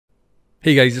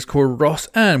Hey guys, it's Core Ross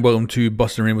and welcome to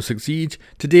Busting Rainbow Six Siege.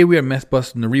 Today we are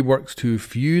mythbusting the reworks to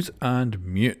Fuze and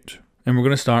Mute. And we're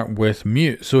going to start with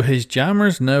Mute. So his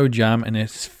jammers now jam in a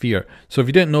sphere. So if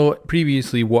you didn't know,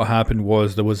 previously what happened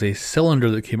was there was a cylinder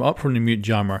that came up from the Mute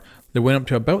jammer that went up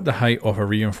to about the height of a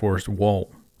reinforced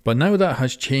wall. But now that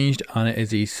has changed and it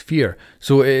is a sphere.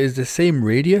 So it is the same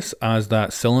radius as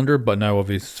that cylinder but now of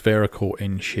a spherical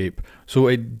in shape. So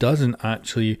it doesn't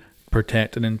actually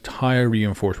protect an entire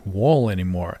reinforced wall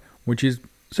anymore, which is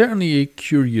certainly a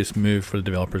curious move for the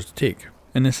developers to take.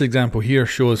 And this example here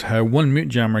shows how one Mute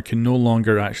jammer can no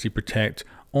longer actually protect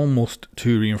almost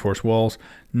two reinforced walls.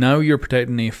 Now you're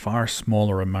protecting a far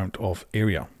smaller amount of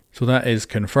area. So that is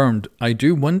confirmed. I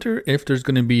do wonder if there's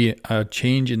going to be a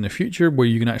change in the future where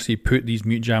you can actually put these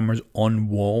Mute jammers on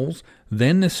walls.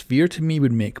 Then the sphere to me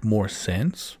would make more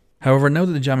sense. However, now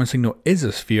that the jamming signal is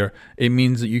a sphere, it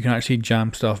means that you can actually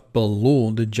jam stuff below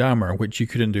the jammer, which you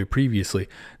couldn't do previously.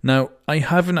 Now, I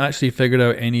haven't actually figured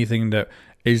out anything that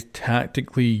is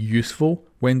tactically useful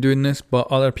when doing this,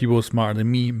 but other people smarter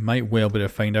than me might well be able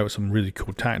to find out some really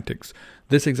cool tactics.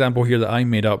 This example here that I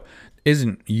made up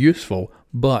isn't useful,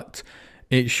 but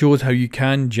it shows how you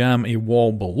can jam a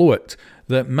wall below it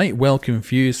that might well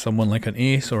confuse someone like an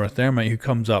ace or a thermite who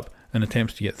comes up and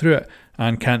attempts to get through it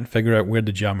and can't figure out where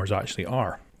the jammers actually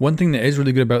are. One thing that is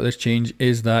really good about this change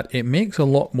is that it makes a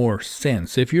lot more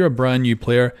sense. If you're a brand new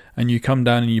player and you come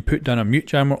down and you put down a Mute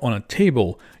jammer on a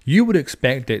table, you would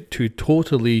expect it to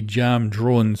totally jam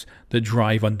drones that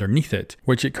drive underneath it,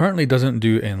 which it currently doesn't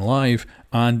do in live,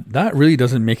 and that really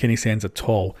doesn't make any sense at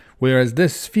all. Whereas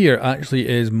this sphere actually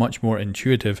is much more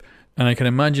intuitive, and I can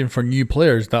imagine for new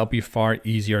players that'll be far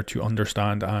easier to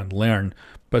understand and learn.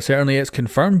 But certainly it's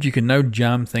confirmed you can now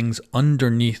jam things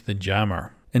underneath the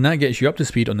jammer. And that gets you up to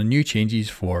speed on the new changes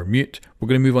for Mute. We're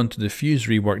going to move on to the Fuze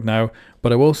rework now,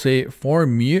 but I will say for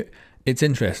Mute, it's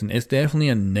interesting. It's definitely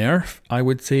a nerf, I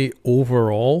would say,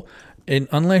 overall,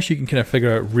 unless you can kind of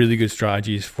figure out really good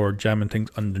strategies for jamming things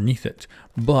underneath it.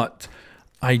 But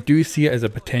I do see it as a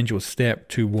potential step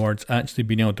towards actually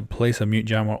being able to place a Mute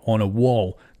jammer on a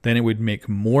wall. Then it would make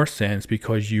more sense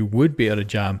because you would be able to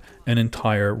jam an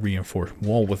entire reinforced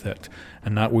wall with it.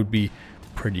 And that would be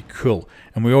pretty cool.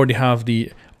 And we already have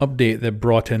the update that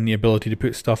brought in the ability to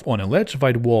put stuff on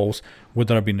electrified walls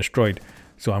without being destroyed.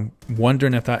 So I'm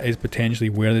wondering if that is potentially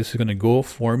where this is going to go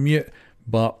for Mute,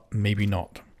 but maybe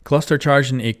not. Cluster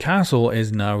charging a castle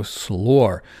is now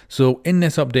slower. So in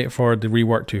this update for the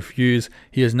rework to Fuze,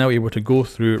 he is now able to go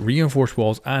through reinforced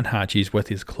walls and hatches with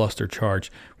his cluster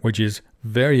charge, which is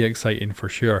very exciting for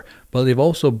sure. But they've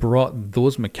also brought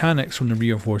those mechanics from the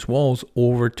reinforced walls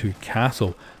over to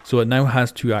castle. So it now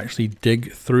has to actually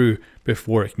dig through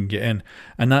before it can get in.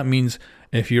 And that means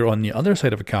if you're on the other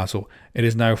side of a castle, it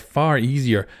is now far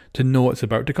easier to know it's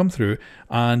about to come through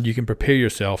and you can prepare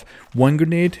yourself. One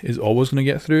grenade is always going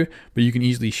to get through, but you can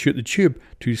easily shoot the tube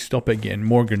to stop it getting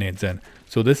more grenades in.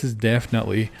 So this is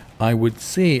definitely, I would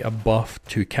say, a buff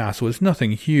to castle. It's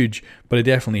nothing huge, but it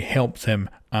definitely helps him,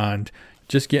 and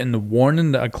just getting the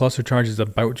warning that a cluster charge is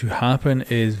about to happen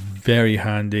is very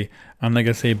handy. And like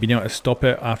I say, being able to stop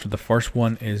it after the first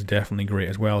one is definitely great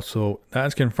as well. So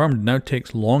that's confirmed. It now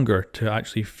takes longer to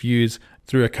actually fuse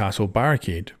through a castle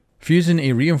barricade. Fusing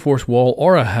a reinforced wall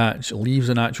or a hatch leaves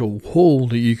an actual hole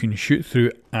that you can shoot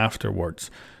through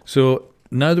afterwards. So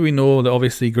now that we know that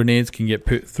obviously grenades can get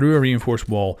put through a reinforced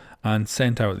wall and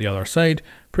sent out the other side,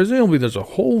 presumably there's a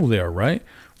hole there, right?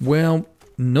 Well,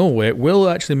 no, it will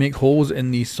actually make holes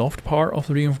in the soft part of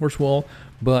the reinforced wall,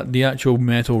 but the actual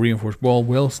metal reinforced wall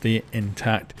will stay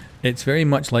intact. It's very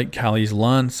much like Kali's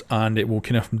lance, and it will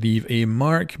kind of leave a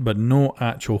mark but no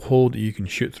actual hole that you can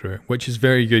shoot through, which is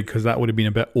very good because that would have been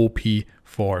a bit OP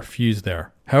for Fuze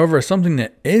there. However, something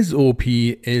that is OP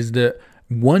is that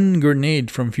one grenade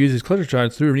from Fuze's cluster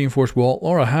charge through a reinforced wall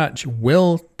or a hatch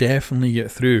will definitely get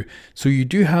through. So you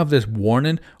do have this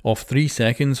warning of 3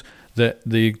 seconds that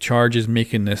the charge is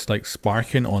making this like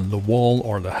sparking on the wall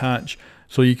or the hatch,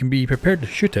 so you can be prepared to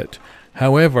shoot it.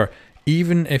 However,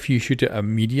 even if you shoot it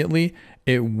immediately,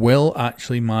 it will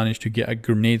actually manage to get a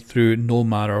grenade through no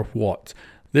matter what.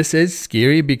 This is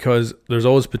scary because there's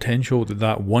always potential that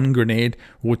that one grenade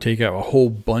will take out a whole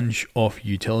bunch of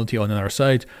utility on the other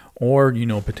side, or, you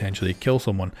know, potentially kill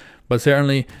someone. But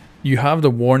certainly you have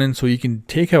the warning, so you can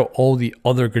take out all the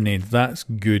other grenades. That's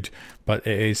good, but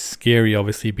it is scary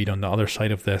obviously being on the other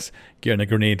side of this, getting a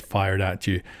grenade fired at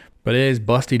you. But it is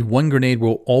busted. One grenade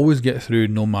will always get through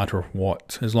no matter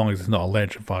what, as long as it's not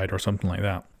electrified or something like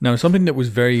that. Now, something that was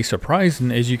very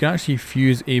surprising is you can actually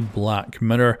fuse a black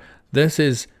mirror. This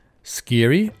is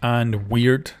scary and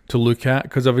weird to look at,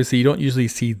 because obviously you don't usually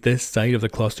see this side of the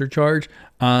cluster charge.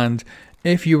 And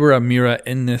if you were a Mira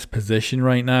in this position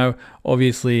right now,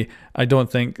 obviously I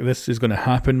don't think this is going to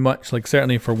happen much. Like,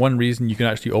 certainly for one reason, you can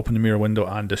actually open the Mira window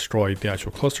and destroy the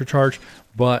actual cluster charge,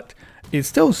 but it's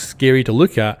still scary to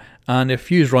look at. And if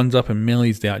Fuze runs up and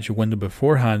melees the actual window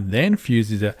beforehand, then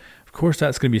fuses it, of course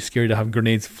that's going to be scary to have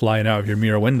grenades flying out of your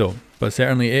Mira window. But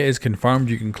certainly it is confirmed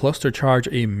you can cluster charge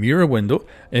a Mira window.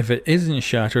 If it isn't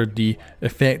shattered, the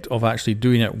effect of actually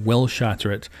doing it will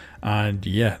shatter it. And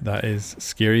yeah, that is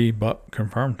scary but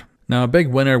confirmed. Now, a big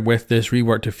winner with this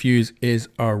rework to Fuze is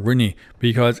our Rooney,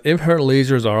 because if her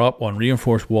lasers are up on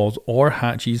reinforced walls or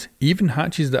hatches, even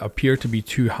hatches that appear to be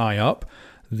too high up,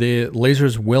 the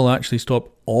lasers will actually stop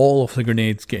all of the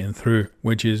grenades getting through,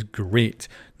 which is great.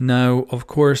 Now, of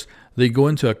course, they go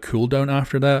into a cooldown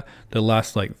after that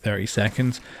lasts like 30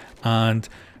 seconds, and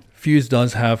Fuze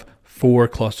does have 4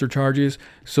 cluster charges,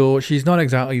 so she's not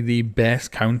exactly the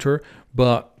best counter,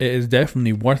 but it is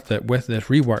definitely worth it with this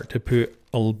rework to put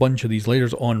a bunch of these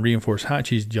lasers on reinforced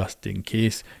hatches just in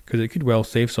case, because it could well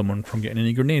save someone from getting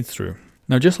any grenades through.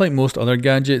 Now, just like most other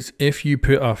gadgets, if you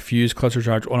put a Fuze cluster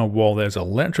charge on a wall that is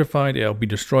electrified, it'll be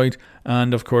destroyed.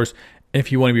 And of course,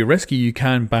 if you want to be risky, you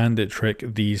can bandit trick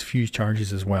these Fuze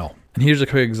charges as well. And here's a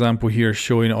quick example here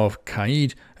showing of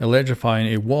Kaid electrifying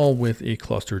a wall with a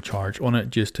cluster charge on it,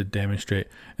 just to demonstrate.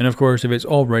 And of course, if it's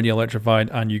already electrified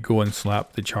and you go and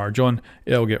slap the charge on,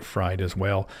 it'll get fried as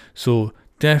well. So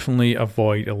definitely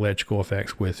avoid electrical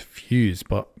effects with Fuze,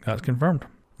 but that's confirmed.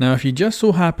 Now, if you just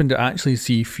so happen to actually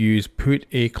see Fuze put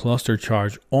a cluster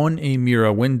charge on a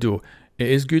Mira window, it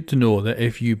is good to know that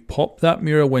if you pop that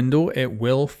Mira window, it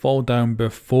will fall down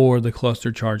before the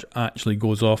cluster charge actually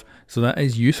goes off. So that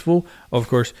is useful. Of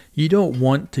course, you don't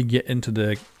want to get into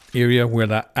the area where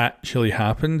that actually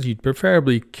happens. You'd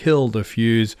preferably kill the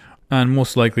Fuze. And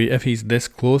most likely, if he's this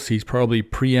close, he's probably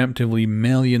preemptively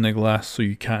meleeing the glass so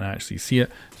you can't actually see it.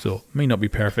 So, may not be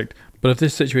perfect. But if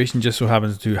this situation just so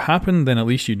happens to happen, then at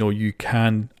least you know you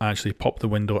can actually pop the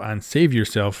window and save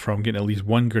yourself from getting at least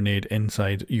one grenade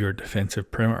inside your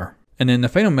defensive perimeter. And then the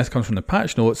final myth comes from the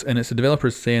patch notes, and it's the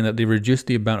developers saying that they reduced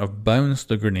the amount of bounce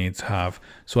the grenades have.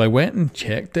 So I went and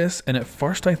checked this, and at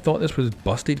first I thought this was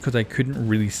busted because I couldn't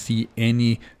really see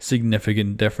any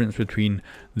significant difference between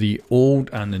the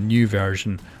old and the new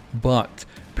version. But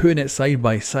putting it side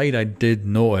by side, I did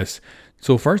notice.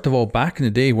 So first of all, back in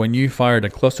the day when you fired a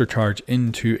cluster charge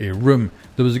into a room,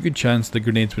 there was a good chance the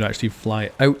grenades would actually fly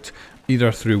out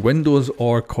either through windows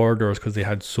or corridors because they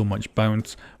had so much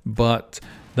bounce. But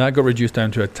that got reduced down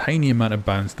to a tiny amount of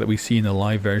bounce that we see in the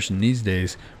live version these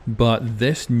days. But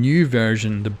this new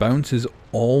version, the bounce is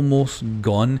almost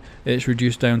gone. It's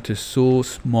reduced down to so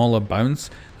small a bounce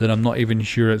that I'm not even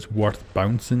sure it's worth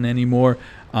bouncing anymore.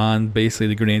 And basically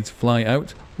the grenades fly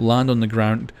out, land on the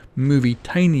ground, move a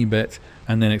tiny bit,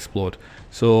 and then explode.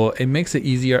 So it makes it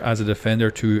easier as a defender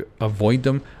to avoid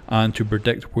them and to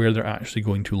predict where they're actually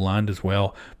going to land as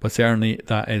well. But certainly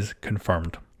that is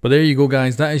confirmed. But there you go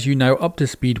guys, that is you now up to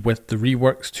speed with the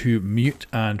reworks to Mute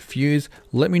and Fuze.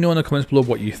 Let me know in the comments below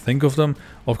what you think of them.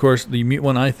 Of course, the Mute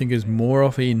one I think is more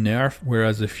of a nerf,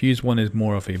 whereas the Fuze one is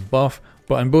more of a buff.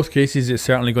 But in both cases, it's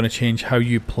certainly going to change how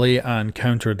you play and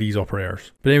counter these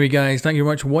operators. But anyway guys, thank you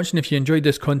very much for watching. If you enjoyed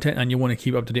this content and you want to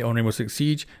keep up to date on Rainbow Six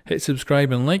Siege, hit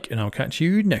subscribe and like, and I'll catch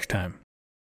you next time.